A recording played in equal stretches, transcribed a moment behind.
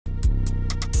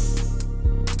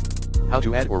How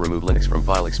to add or remove Linux from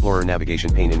File Explorer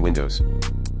Navigation Pane in Windows.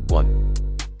 1.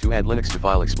 To add Linux to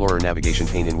File Explorer Navigation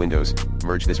Pane in Windows,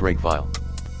 merge this reg file.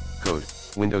 Code: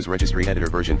 Windows Registry Editor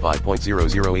version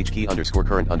 5.00 key _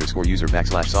 current _ user /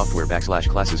 software /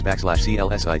 classes / clsid /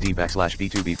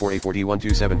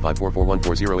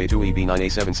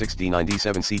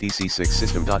 b2b4a4127544140a2eb9a76d9d7cdc6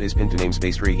 system.is pin to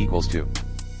namespace 3 equals 2.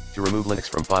 To remove Linux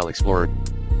from File Explorer,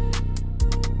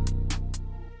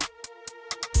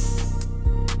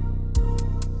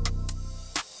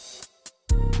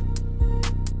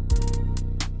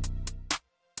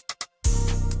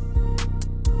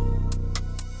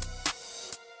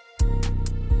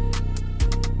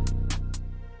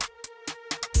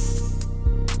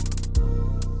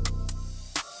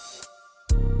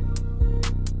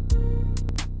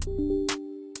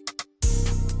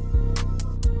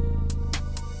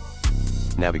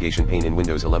 Navigation pane in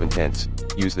Windows 11 tense,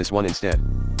 use this one instead.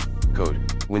 Code: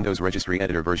 Windows Registry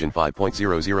Editor version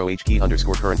 5.00 key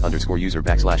 _ current _ user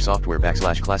 / software /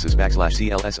 classes /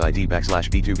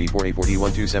 clsid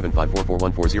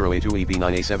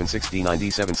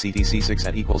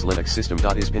b2b4a4127544140a2eb9a76d9d7cdc6 @ equals Linux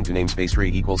system.is pin to namespace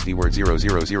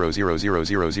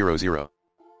 000000000.